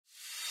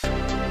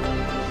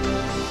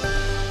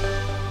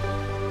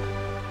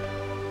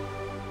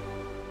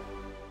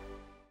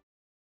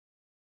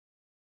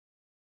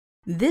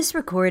This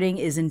recording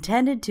is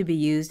intended to be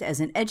used as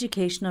an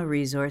educational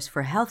resource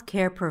for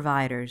healthcare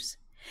providers.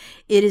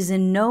 It is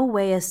in no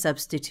way a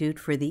substitute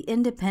for the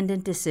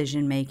independent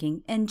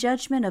decision-making and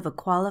judgment of a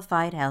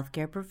qualified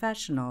healthcare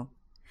professional.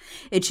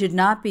 It should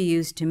not be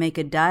used to make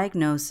a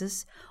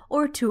diagnosis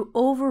or to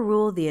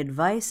overrule the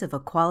advice of a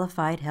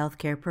qualified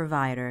healthcare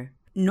provider,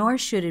 nor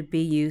should it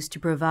be used to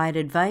provide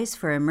advice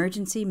for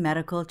emergency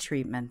medical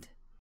treatment.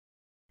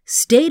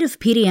 State of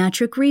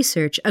Pediatric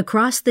Research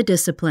Across the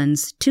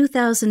Disciplines,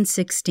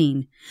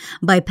 2016,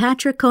 by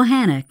Patrick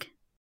Kohanek.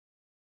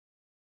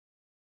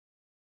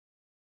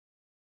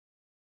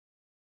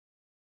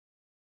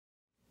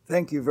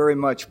 Thank you very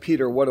much,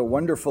 Peter. What a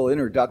wonderful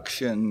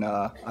introduction.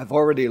 I've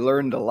already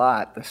learned a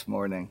lot this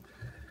morning.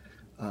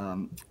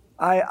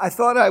 I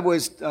thought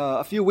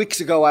a few weeks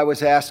ago I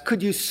was asked,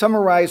 could you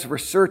summarize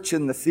research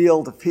in the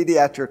field of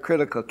pediatric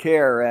critical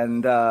care?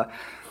 And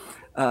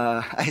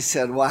I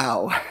said,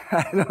 wow,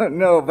 I don't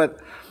know, but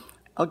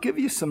I'll give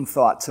you some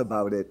thoughts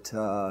about it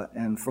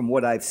and from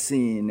what I've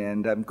seen.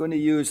 And I'm going to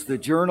use the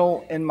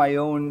journal in my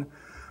own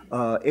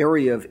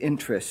area of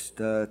interest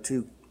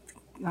to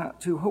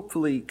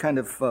hopefully kind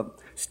of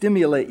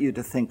stimulate you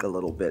to think a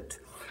little bit.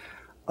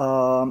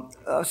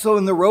 So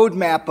in the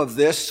roadmap of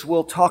this,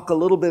 we'll talk a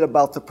little bit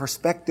about the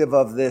perspective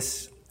of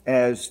this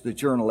as the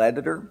journal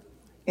editor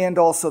and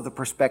also the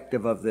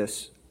perspective of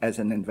this as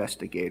an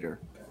investigator.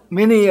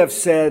 Many have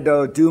said,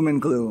 oh, doom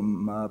and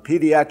gloom.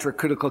 Pediatric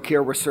critical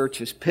care research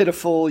is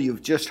pitiful.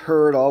 You've just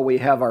heard all we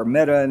have are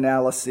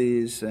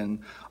meta-analyses, and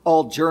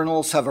all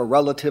journals have a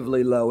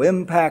relatively low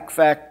impact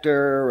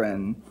factor,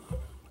 and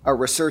our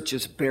research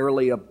is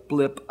barely a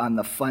blip on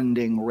the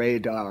funding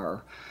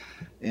radar.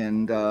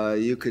 And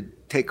you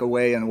could take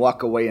away and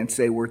walk away and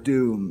say we're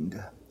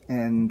doomed.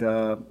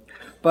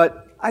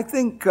 But I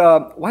think,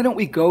 why don't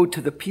we go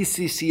to the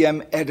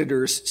PCCM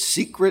editor's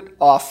secret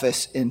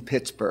office in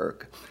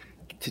Pittsburgh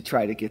to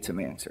try to get some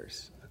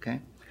answers, okay?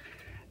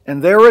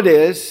 And there it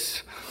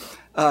is,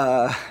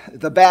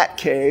 the Bat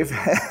Cave.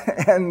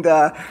 And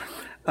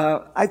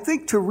I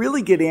think to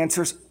really get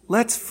answers,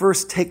 let's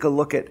first take a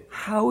look at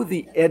how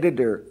the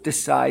editor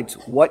decides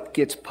what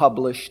gets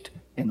published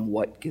and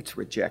what gets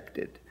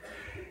rejected.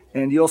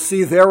 And you'll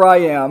see there I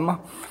am.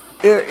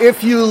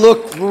 If you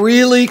look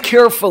really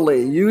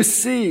carefully, you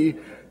see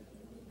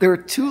there are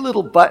two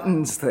little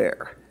buttons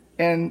there.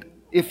 And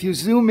if you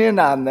zoom in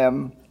on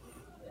them,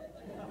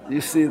 you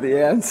see the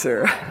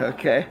answer,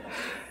 okay?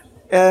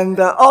 And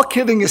all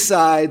kidding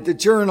aside, the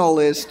journal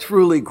is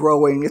truly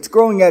growing. It's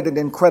growing at an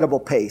incredible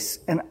pace.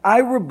 And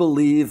I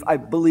believe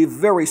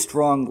very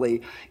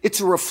strongly, it's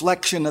a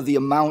reflection of the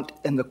amount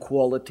and the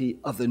quality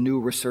of the new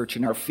research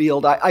in our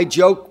field. I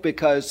joke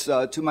because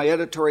to my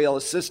editorial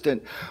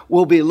assistant,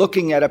 we'll be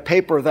looking at a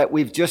paper that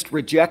we've just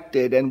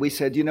rejected. And we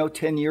said,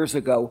 10 years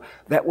ago,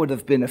 that would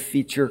have been a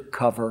feature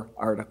cover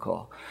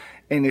article.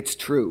 And it's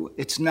true.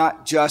 It's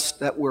not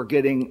just that we're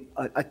getting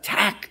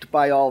attacked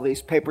by all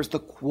these papers. The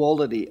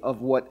quality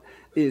of what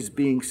is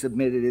being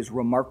submitted is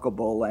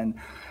remarkable. And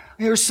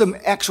here's some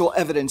actual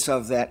evidence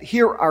of that.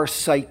 Here are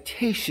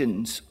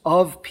citations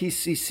of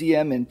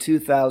PCCM in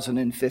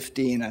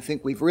 2015. I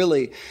think we've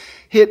really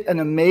hit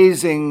an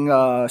amazing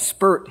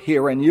spurt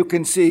here. And you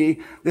can see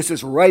this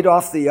is right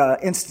off the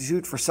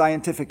Institute for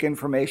Scientific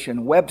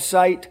Information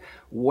website.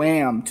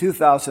 Wham,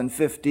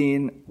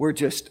 2015. We're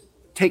just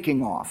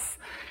taking off.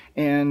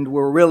 And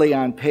we're really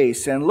on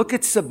pace. And look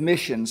at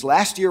submissions.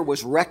 Last year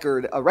was a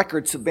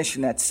record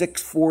submission at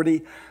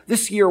 640.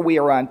 This year we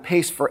are on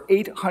pace for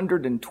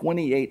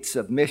 828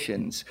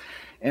 submissions.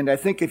 And I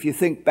think if you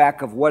think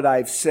back of what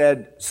I've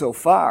said so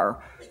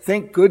far,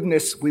 thank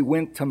goodness we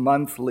went to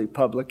monthly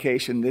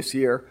publication this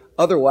year.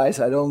 Otherwise,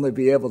 I'd only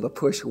be able to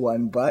push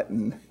one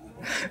button.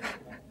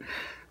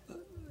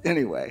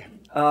 Anyway,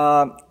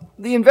 the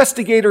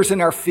investigators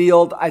in our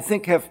field, I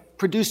think, have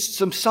produced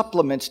some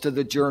supplements to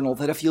the journal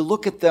that if you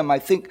look at them, I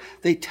think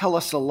they tell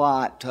us a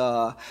lot.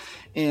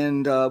 We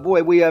heard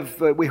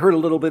a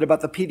little bit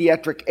about the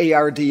pediatric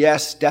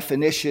ARDS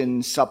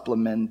definition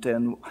supplement,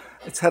 and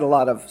it's had a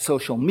lot of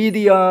social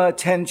media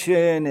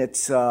attention.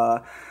 It's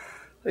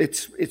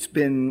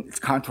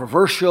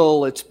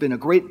controversial. It's been a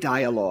great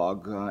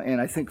dialogue,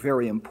 and I think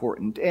very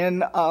important.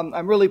 And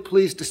I'm really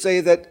pleased to say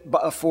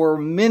that for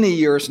many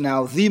years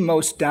now, the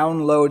most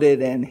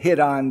downloaded and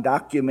hit-on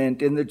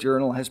document in the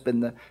journal has been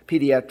the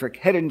Pediatric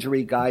Head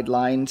Injury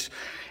Guidelines.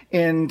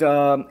 And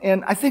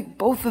I think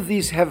both of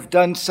these have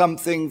done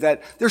something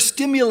that they're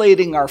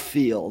stimulating our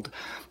field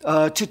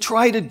to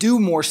try to do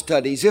more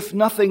studies. If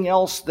nothing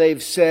else,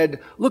 they've said,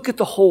 look at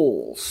the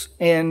holes.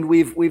 And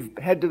we've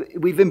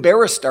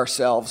embarrassed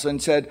ourselves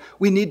and said,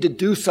 we need to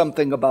do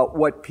something about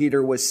what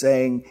Peter was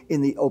saying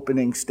in the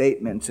opening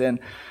statements. And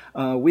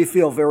we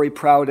feel very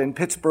proud in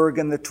Pittsburgh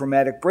in the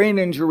traumatic brain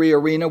injury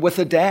arena with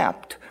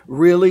ADAPT,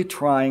 really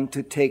trying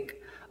to take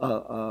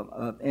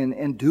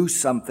and do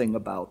something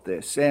about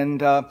this.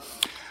 And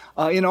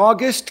In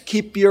August,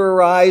 keep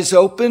your eyes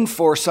open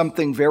for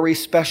something very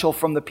special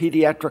from the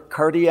Pediatric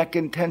Cardiac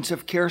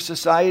Intensive Care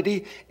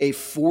Society, a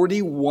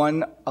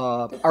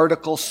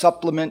 41-article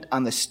supplement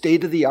on the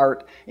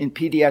state-of-the-art in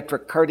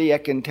pediatric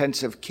cardiac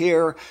intensive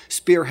care,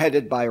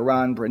 spearheaded by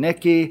Ron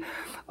Branicki.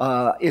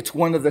 It's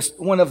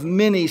one of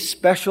many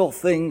special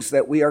things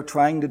that we are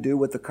trying to do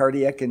with the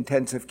Cardiac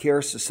Intensive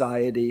Care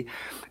Society,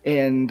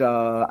 and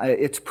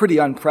it's pretty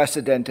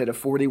unprecedented, a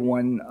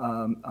 41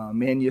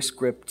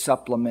 manuscript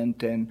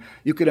supplement, and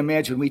you can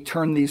imagine we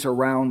turn these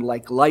around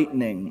like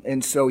lightning,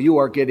 and so you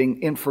are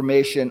getting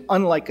information,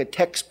 unlike a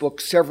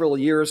textbook several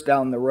years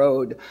down the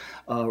road,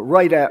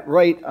 right at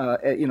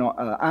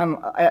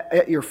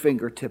your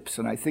fingertips,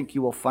 and I think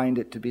you will find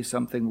it to be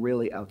something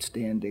really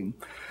outstanding.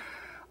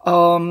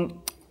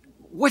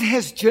 What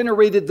has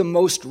generated the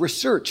most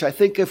research? I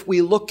think if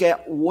we look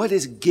at what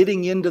is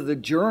getting into the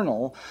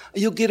journal,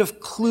 you'll get a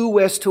clue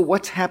as to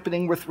what's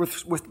happening with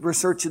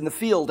research in the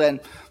field.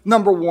 And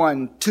number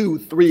 1, 2,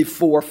 3,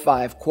 4,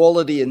 5,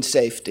 quality and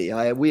safety.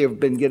 We have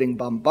been getting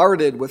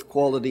bombarded with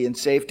quality and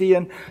safety,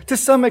 and to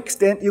some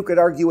extent you could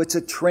argue it's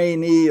a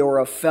trainee or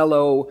a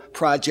fellow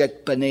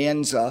project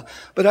bonanza.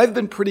 But I've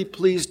been pretty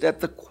pleased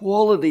at the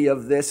quality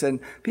of this,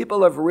 and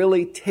people have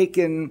really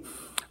taken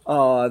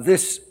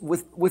this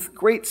with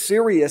great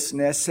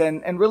seriousness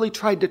and really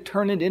tried to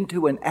turn it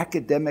into an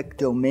academic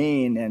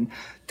domain, and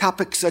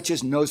topics such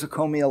as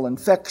nosocomial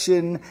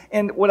infection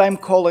and what I'm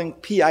calling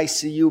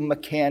PICU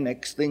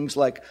mechanics, things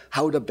like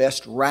how to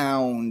best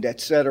round,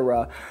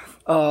 etc.,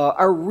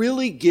 are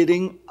really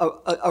getting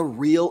a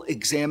real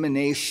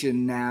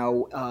examination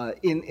now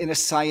in a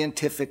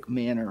scientific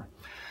manner.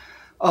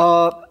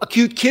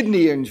 Acute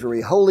kidney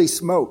injury, holy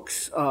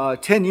smokes.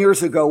 10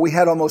 years ago, we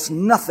had almost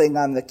nothing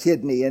on the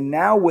kidney, and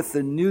now with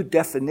the new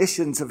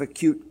definitions of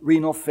acute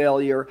renal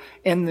failure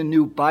and the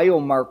new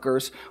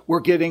biomarkers,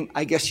 we're getting,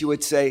 I guess you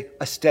would say,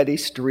 a steady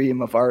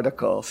stream of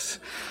articles.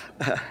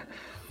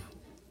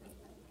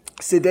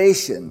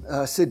 Sedation,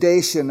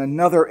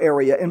 another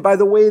area. And by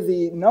the way,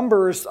 the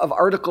numbers of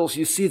articles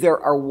you see there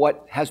are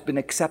what has been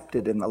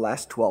accepted in the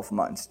last 12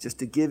 months, just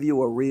to give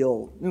you a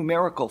real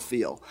numerical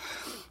feel.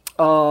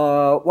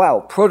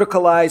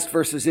 Protocolized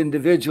versus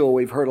individual,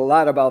 we've heard a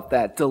lot about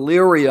that.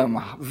 Delirium,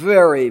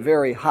 very,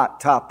 very hot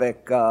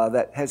topic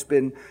that has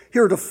been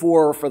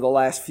heretofore for the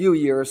last few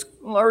years,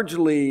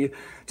 largely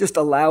just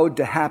allowed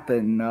to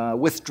happen.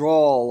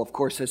 Withdrawal, of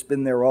course, has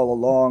been there all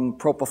along.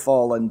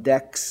 Propofol and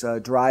Dex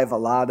drive a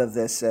lot of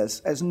this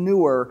as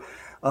newer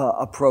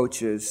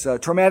approaches.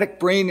 Traumatic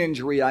brain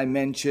injury, I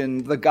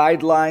mentioned. The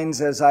guidelines,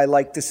 as I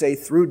like to say,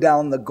 threw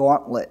down the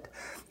gauntlet.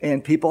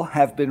 And people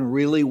have been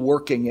really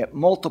working at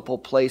multiple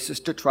places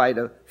to try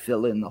to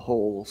fill in the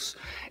holes.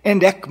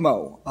 And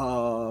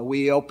ECMO.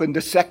 We opened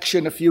a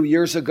section a few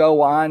years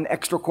ago on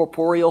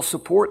extracorporeal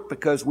support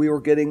because we were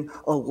getting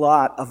a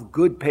lot of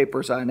good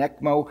papers on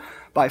ECMO.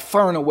 By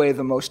far and away,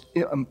 the most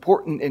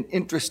important and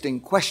interesting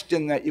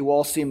question that you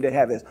all seem to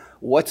have is,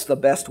 what's the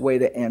best way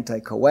to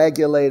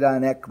anticoagulate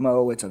on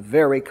ECMO? It's a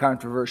very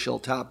controversial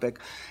topic.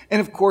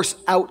 And of course,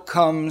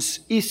 outcomes,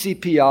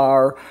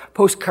 ECPR,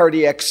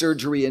 post-cardiac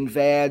surgery, and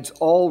VADS,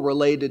 all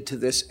related to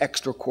this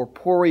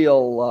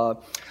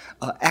extracorporeal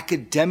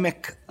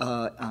academic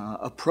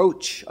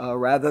approach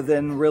rather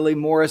than really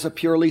more as a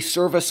purely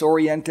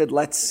service-oriented,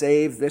 let's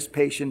save this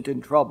patient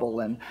in trouble.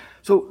 And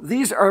so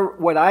these are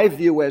what I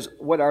view as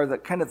what are the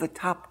kind of the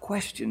top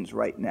questions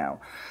right now.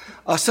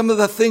 Some of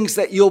the things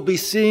that you'll be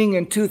seeing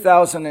in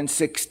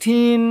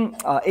 2016,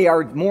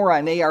 more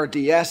on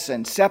ARDS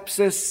and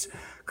sepsis,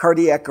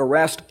 cardiac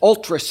arrest.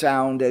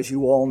 Ultrasound, as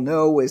you all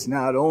know, is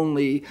not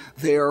only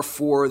there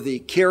for the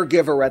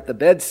caregiver at the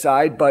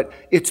bedside, but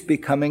it's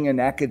becoming an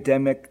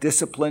academic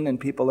discipline, and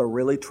people are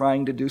really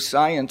trying to do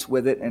science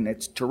with it, and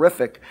it's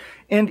terrific.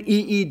 And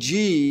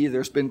EEG,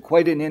 there's been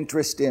quite an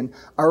interest in,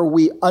 are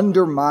we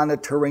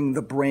under-monitoring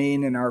the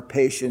brain in our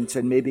patients,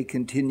 and maybe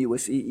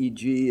continuous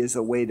EEG is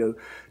a way to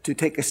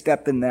take a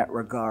step in that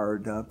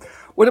regard.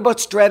 What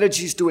about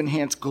strategies to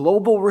enhance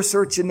global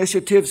research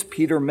initiatives?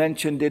 Peter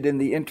mentioned it in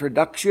the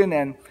introduction,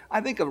 and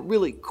I think a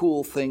really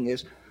cool thing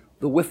is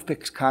the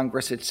WFPICS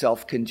Congress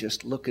itself can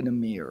just look in a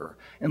mirror.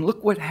 And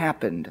look what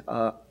happened.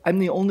 I'm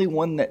the only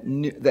one that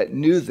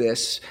knew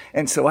this,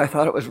 and so I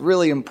thought it was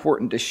really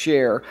important to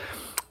share.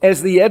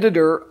 As the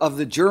editor of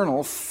the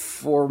journal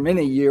for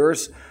many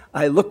years,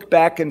 I looked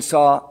back and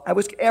saw I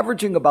was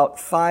averaging about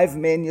 5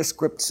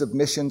 manuscript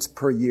submissions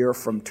per year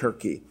from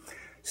Turkey.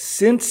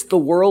 Since the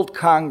World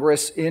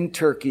Congress in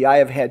Turkey, I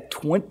have had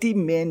 20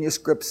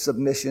 manuscript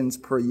submissions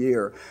per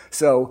year.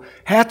 So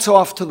hats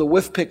off to the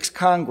WFPICS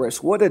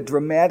Congress. What a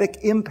dramatic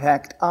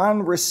impact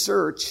on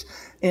research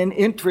and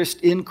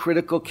interest in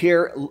critical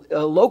care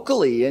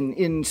locally and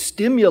in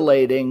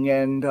stimulating.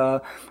 And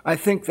I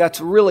think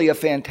that's really a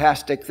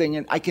fantastic thing.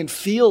 And I can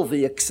feel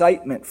the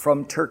excitement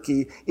from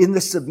Turkey in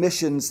the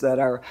submissions that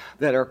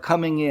are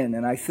coming in.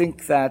 And I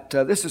think that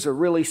this is a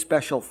really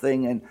special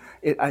thing. And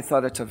I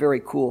thought it's a very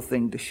cool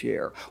thing to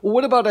share. Well,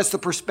 what about as the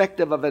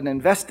perspective of an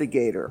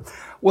investigator?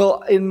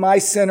 Well, in my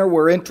center,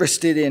 we're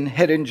interested in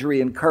head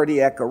injury and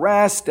cardiac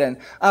arrest, and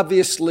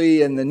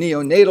obviously in the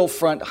neonatal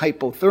front,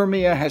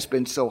 hypothermia has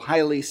been so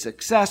highly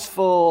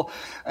successful.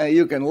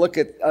 You can look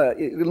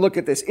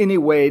at this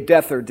anyway: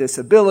 death or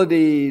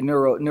disability,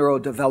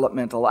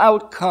 neurodevelopmental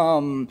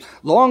outcome,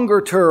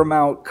 longer-term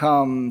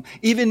outcome,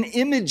 even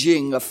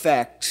imaging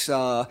effects,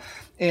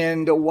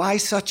 and why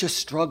such a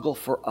struggle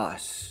for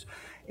us?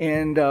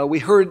 And we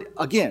heard,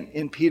 again,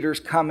 in Peter's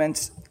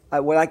comments,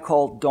 what I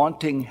call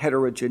daunting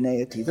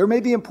heterogeneity. There may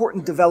be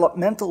important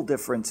developmental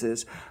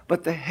differences,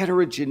 but the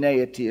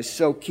heterogeneity is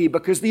so key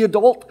because the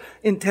adult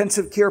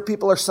intensive care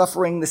people are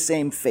suffering the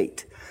same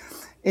fate.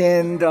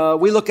 And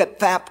we look at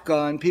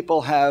FAPGA, and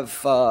people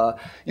have,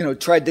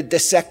 tried to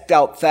dissect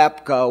out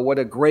FAPGA. What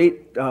a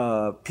great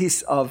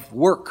piece of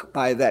work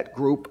by that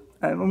group.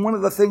 And one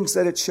of the things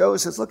that it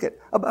shows is, look at,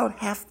 about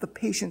half the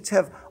patients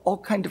have all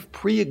kind of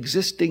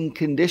pre-existing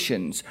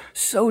conditions,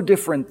 so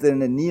different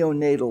than a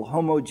neonatal,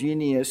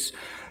 homogeneous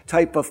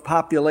type of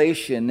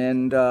population.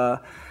 And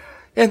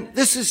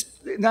this is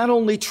not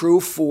only true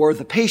for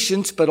the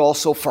patients, but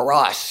also for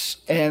us.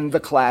 And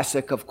the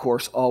classic, of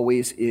course,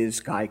 always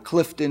is Guy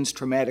Clifton's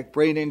traumatic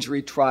brain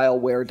injury trial,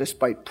 where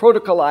despite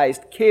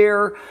protocolized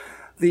care,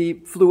 the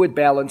fluid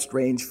balance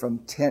ranged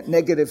from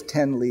negative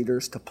 10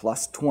 liters to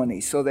plus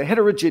 20. So the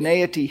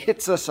heterogeneity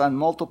hits us on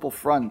multiple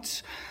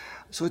fronts.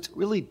 So it's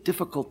really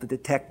difficult to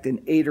detect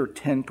an 8 or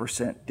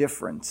 10%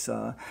 difference.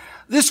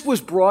 This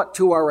was brought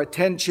to our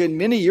attention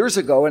many years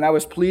ago, and I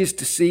was pleased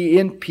to see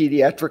in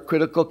Pediatric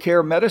Critical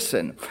Care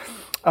Medicine.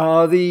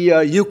 The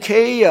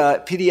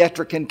UK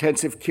Pediatric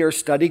Intensive Care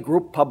Study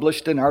Group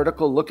published an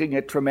article looking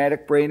at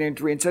traumatic brain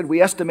injury and said, we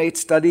estimate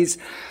studies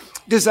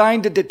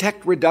designed to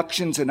detect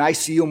reductions in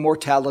ICU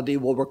mortality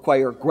will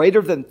require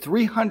greater than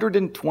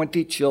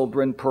 320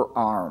 children per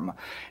arm.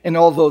 And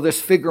although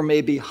this figure may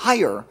be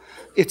higher,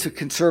 it's a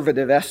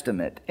conservative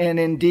estimate. And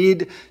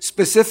indeed,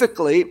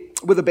 specifically,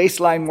 with a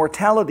baseline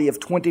mortality of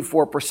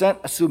 24%,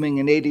 assuming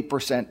an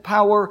 80%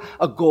 power,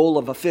 a goal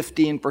of a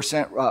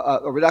 15%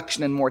 a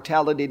reduction in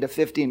mortality to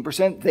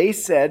 15%, they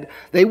said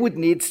they would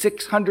need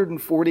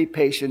 640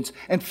 patients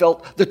and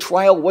felt the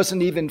trial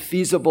wasn't even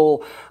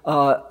feasible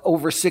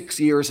over 6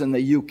 years in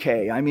the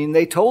UK. I mean,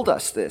 they told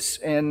us this,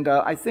 and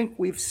I think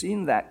we've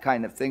seen that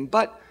kind of thing.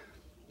 But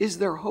is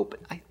there hope?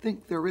 I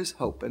think there is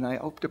hope, and I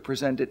hope to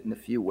present it in a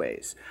few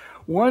ways.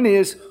 One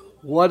is,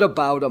 what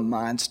about a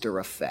monster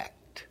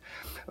effect?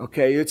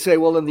 Okay, you'd say,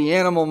 well, in the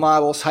animal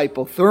models,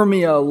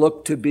 hypothermia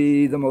looked to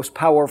be the most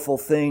powerful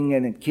thing,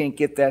 and it can't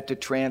get that to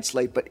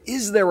translate. But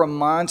is there a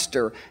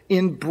monster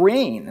in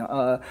brain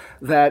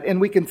that,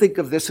 and we can think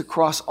of this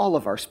across all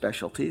of our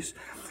specialties,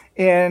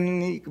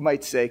 and you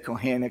might say,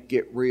 Kohanek,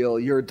 get real,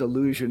 you're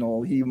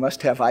delusional, you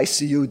must have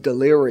ICU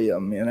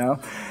delirium, you know?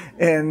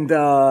 And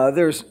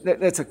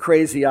that's a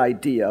crazy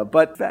idea.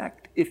 But in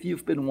fact, if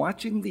you've been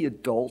watching the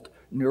adult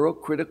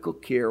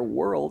neurocritical care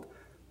world,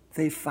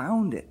 they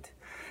found it.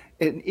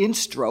 And in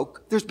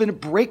stroke, there's been a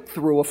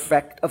breakthrough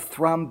effect of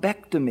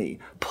thrombectomy.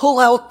 Pull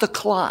out the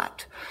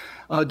clot.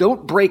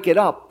 Don't break it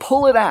up.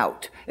 Pull it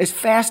out as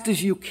fast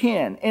as you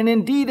can. And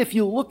indeed, if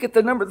you look at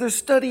the number, there's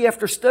study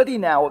after study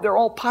now. They're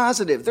all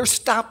positive. They're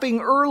stopping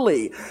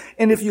early.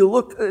 And if you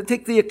look,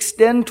 take the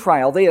Extend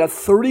trial, they had a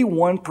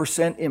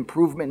 31%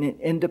 improvement in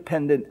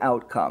independent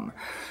outcome.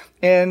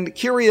 And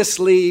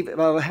curiously,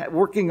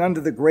 working under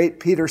the great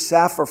Peter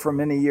Safar for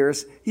many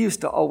years, he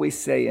used to always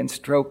say in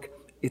stroke,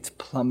 it's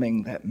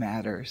plumbing that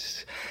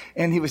matters.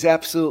 And he was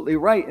absolutely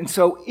right. And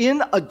so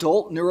in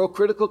adult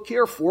neurocritical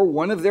care for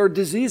one of their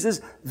diseases,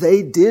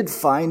 they did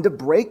find a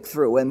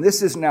breakthrough. And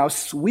this is now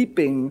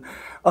sweeping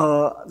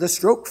the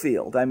stroke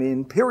field,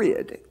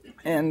 period.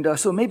 And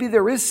so maybe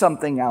there is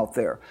something out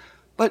there.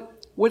 But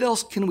what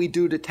else can we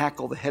do to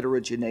tackle the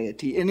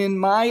heterogeneity? And in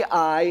my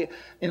eye,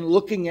 in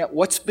looking at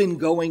what's been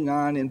going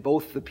on in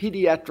both the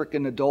pediatric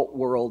and adult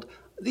world,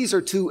 these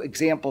are two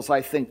examples,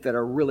 I think, that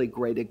are really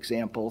great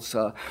examples.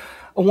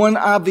 One,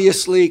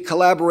 obviously,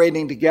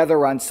 collaborating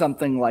together on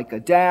something like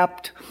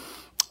ADAPT,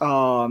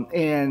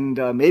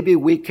 and maybe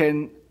we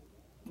can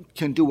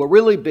do a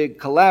really big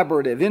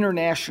collaborative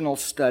international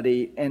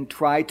study and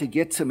try to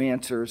get some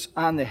answers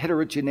on the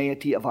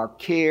heterogeneity of our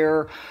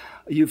care.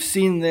 You've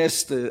seen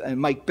this, and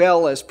Mike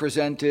Bell has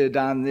presented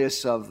on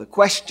this of the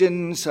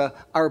questions.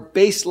 Our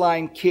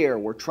baseline care,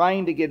 we're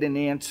trying to get an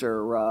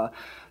answer.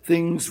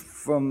 Things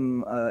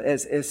from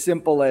as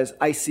simple as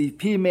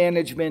ICP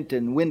management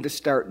and when to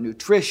start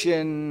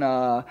nutrition,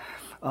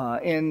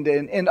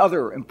 and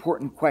other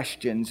important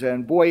questions.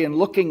 And boy, in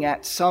looking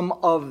at some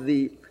of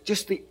the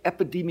just the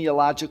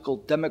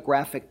epidemiological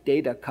demographic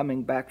data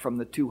coming back from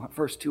the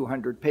first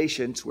 200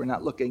 patients. We're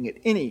not looking at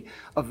any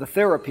of the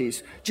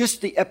therapies.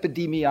 Just the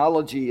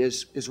epidemiology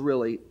is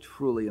really,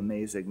 truly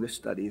amazing. This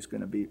study is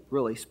going to be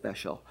really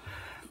special.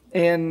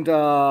 And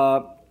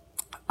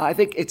I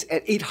think it's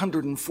at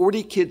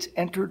 840 kids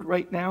entered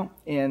right now,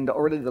 and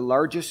already the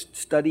largest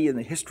study in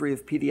the history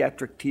of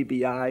pediatric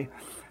TBI.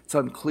 It's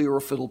unclear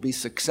if it'll be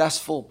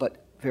successful, but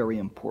very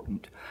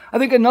important. I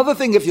think another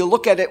thing, if you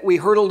look at it, we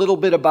heard a little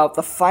bit about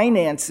the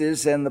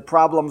finances and the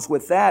problems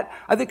with that.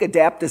 I think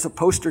ADAPT is a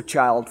poster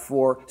child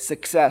for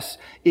success.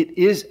 It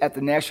is at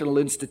the National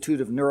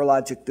Institute of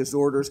Neurologic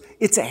Disorders.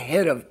 It's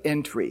ahead of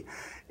entry.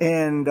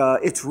 And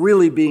it's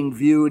really being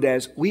viewed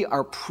as we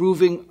are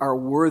proving our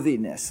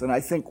worthiness. And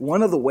I think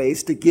one of the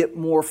ways to get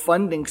more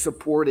funding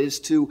support is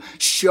to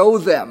show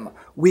them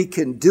we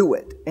can do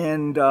it.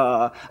 And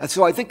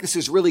so I think this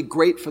is really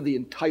great for the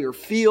entire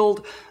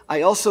field.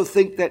 I also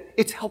think that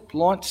it's helped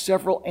launch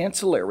several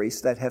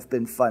ancillaries that have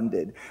been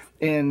funded.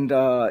 And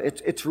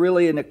it's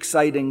really an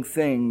exciting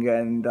thing,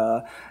 and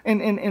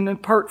in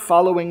part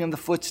following in the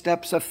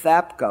footsteps of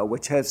FAPCA,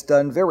 which has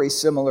done very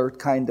similar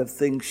kind of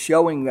things,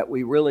 showing that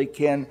we really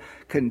can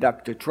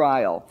conduct a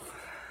trial.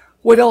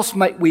 What else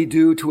might we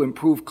do to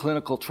improve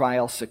clinical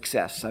trial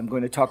success? I'm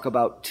going to talk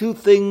about two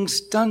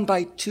things done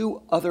by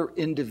two other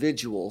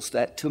individuals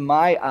that, to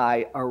my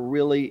eye, are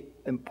really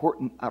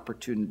important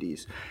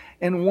opportunities.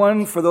 And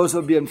one, for those who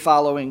have been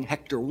following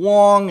Hector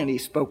Wong, and he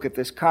spoke at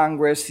this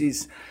Congress,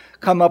 he's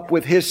come up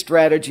with his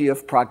strategy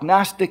of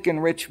prognostic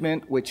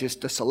enrichment, which is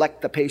to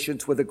select the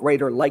patients with a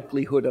greater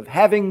likelihood of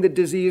having the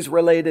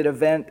disease-related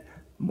event,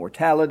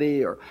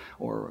 mortality or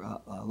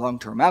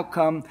long-term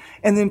outcome,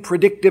 and then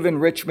predictive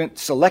enrichment,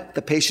 select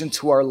the patients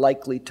who are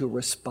likely to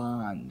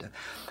respond.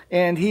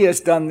 And he has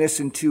done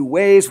this in two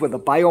ways, with a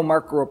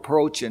biomarker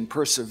approach in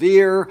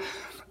PERSEVERE.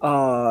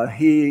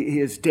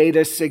 His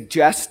data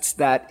suggests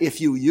that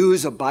if you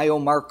use a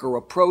biomarker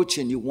approach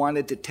and you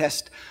wanted to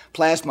test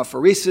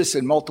plasmapheresis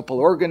and multiple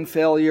organ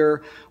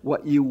failure,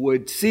 what you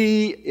would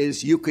see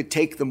is you could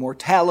take the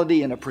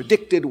mortality in a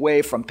predicted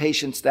way from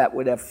patients that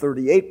would have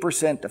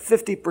 38% to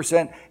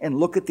 50% and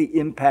look at the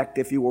impact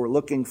if you were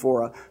looking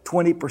for a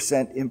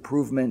 20%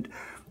 improvement.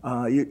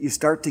 You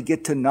start to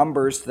get to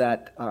numbers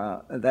that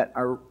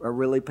are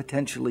really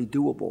potentially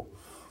doable,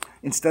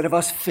 instead of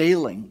us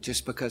failing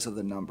just because of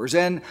the numbers.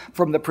 And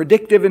from the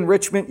predictive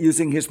enrichment,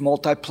 using his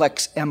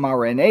multiplex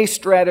mRNA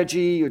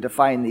strategy, you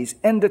define these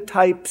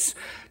endotypes.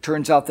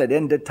 Turns out that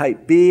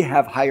endotype B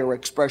have higher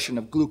expression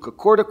of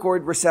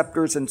glucocorticoid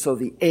receptors, and so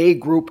the A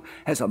group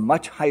has a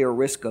much higher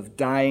risk of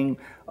dying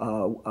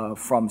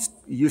from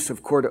use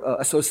of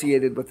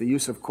associated with the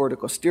use of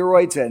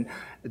corticosteroids, and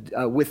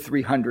with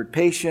 300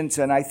 patients.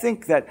 And I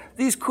think that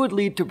these could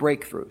lead to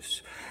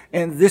breakthroughs.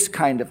 And this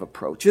kind of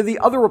approach. And the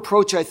other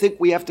approach I think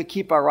we have to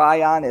keep our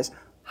eye on is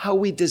how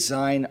we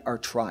design our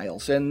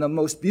trials. And the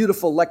most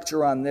beautiful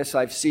lecture on this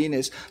I've seen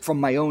is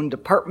from my own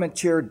department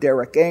chair,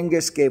 Derek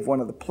Angus, gave one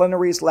of the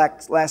plenaries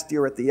last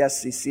year at the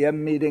SCCM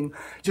meeting.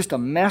 Just a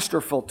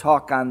masterful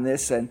talk on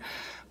this. And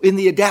in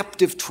the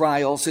adaptive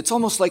trials, it's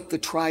almost like the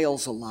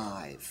trial's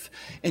alive.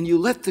 And you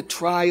let the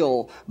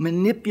trial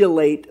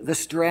manipulate the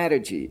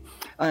strategy.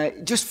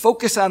 Just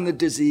focus on the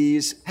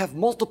disease, have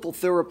multiple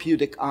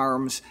therapeutic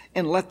arms,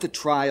 and let the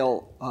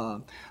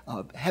trial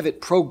have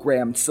it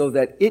programmed so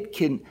that it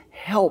can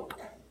help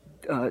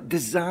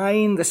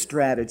design the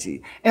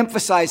strategy,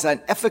 emphasize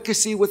on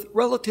efficacy with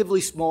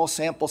relatively small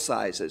sample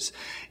sizes,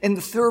 and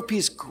the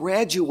therapies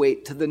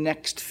graduate to the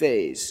next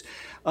phase.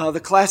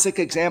 The classic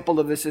example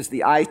of this is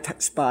the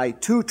I-SPY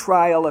 2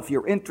 trial, if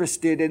you're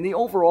interested, and the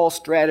overall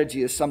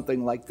strategy is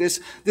something like this.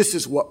 This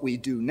is what we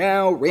do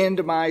now,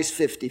 randomize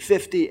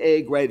 50-50,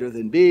 A greater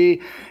than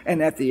B,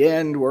 and at the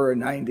end we're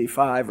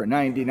 95 or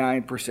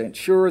 99%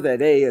 sure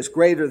that A is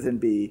greater than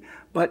B.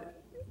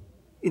 But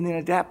in an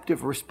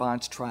adaptive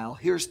response trial,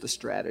 here's the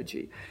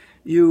strategy.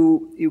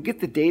 You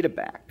get the data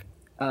back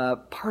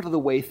part of the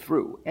way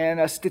through, and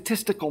a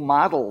statistical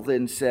model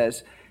then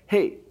says,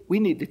 hey, we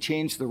need to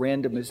change the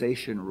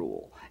randomization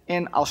rule.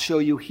 And I'll show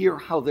you here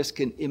how this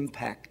can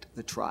impact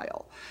the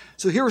trial.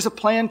 So here's a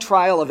planned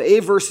trial of A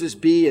versus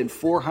B in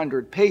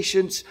 400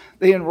 patients.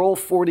 They enroll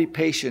 40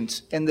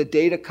 patients, and the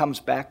data comes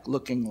back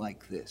looking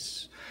like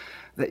this.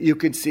 That you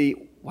can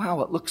see,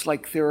 wow, it looks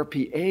like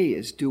therapy A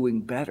is doing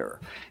better.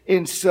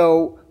 And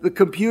so the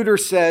computer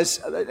says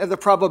the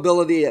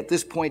probability at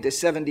this point is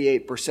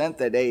 78%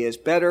 that A is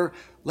better.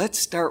 Let's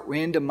start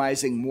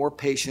randomizing more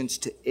patients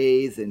to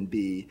A than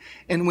B.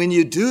 And when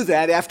you do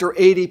that, after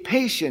 80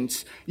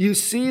 patients, you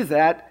see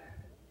that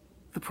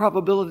the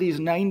probability is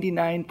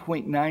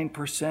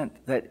 99.9%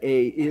 that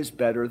A is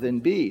better than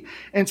B.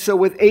 And so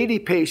with 80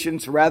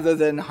 patients rather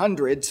than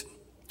hundreds,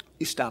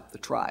 you stop the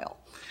trial.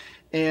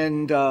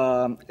 And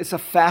it's a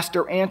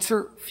faster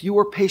answer,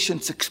 fewer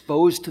patients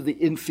exposed to the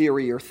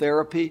inferior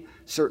therapy,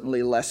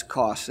 certainly less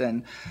costs.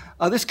 And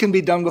this can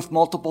be done with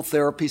multiple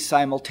therapies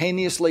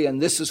simultaneously,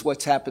 and this is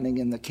what's happening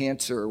in the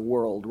cancer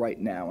world right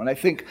now. And I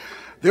think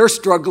they're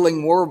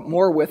struggling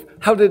more with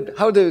how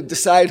to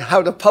decide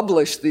how to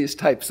publish these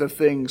types of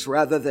things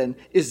rather than,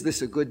 is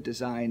this a good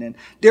design? And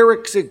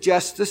Derek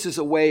suggests this is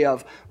a way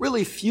of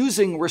really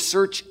fusing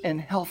research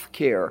and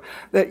healthcare,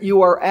 that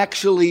you are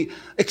actually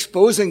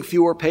exposing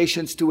fewer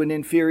patients to an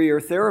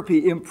inferior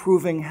therapy,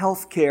 improving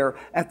healthcare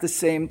at the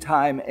same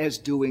time as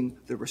doing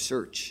the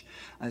research.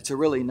 It's a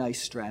really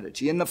nice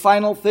strategy. And the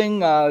final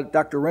thing,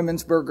 Dr.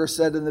 Rimmensberger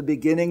said in the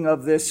beginning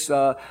of this,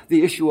 the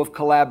issue of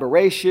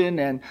collaboration,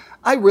 and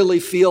I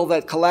really feel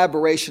that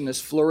collaboration is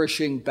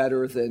flourishing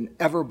better than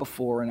ever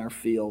before in our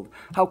field.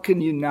 How can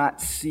you not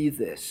see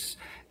this?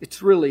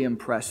 It's really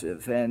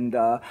impressive. And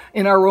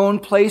in our own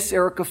place,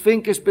 Erica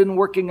Fink has been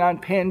working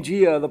on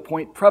Pangea, the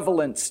point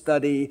prevalence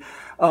study,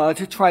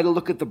 to try to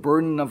look at the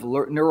burden of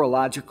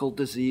neurological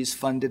disease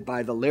funded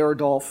by the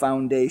Laerdal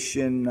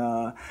Foundation.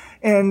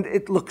 And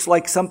it looks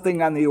like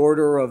something on the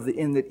order of,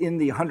 in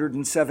the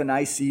 107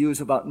 ICUs,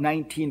 about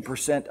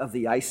 19% of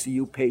the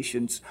ICU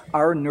patients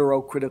are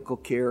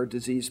neurocritical care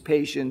disease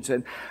patients.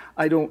 And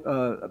I don't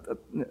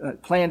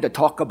plan to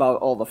talk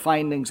about all the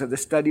findings of the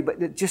study,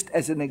 but just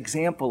as an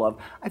example of,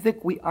 I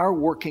think we are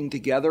working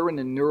together, and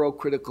in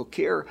neurocritical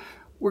care,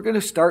 we're going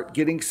to start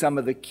getting some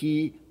of the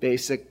key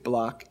basic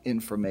block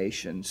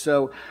information.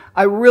 So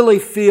I really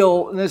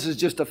feel, and this is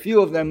just a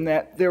few of them,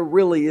 that there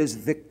really is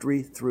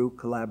victory through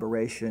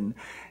collaboration.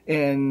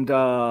 And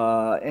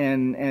I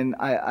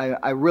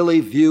really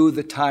view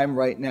the time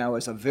right now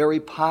as a very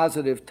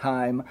positive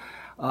time.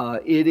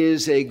 It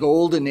is a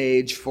golden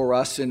age for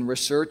us in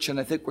research,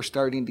 and I think we're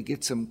starting to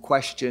get some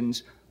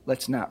questions.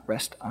 Let's not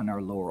rest on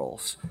our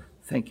laurels.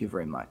 Thank you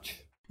very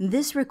much.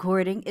 This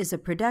recording is a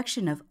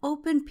production of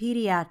Open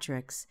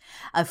Pediatrics,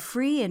 a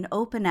free and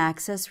open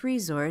access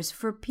resource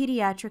for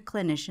pediatric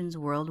clinicians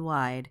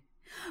worldwide.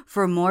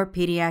 For more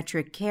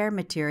pediatric care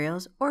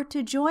materials or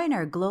to join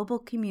our global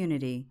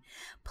community,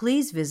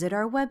 please visit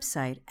our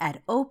website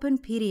at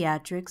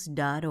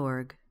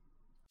openpediatrics.org.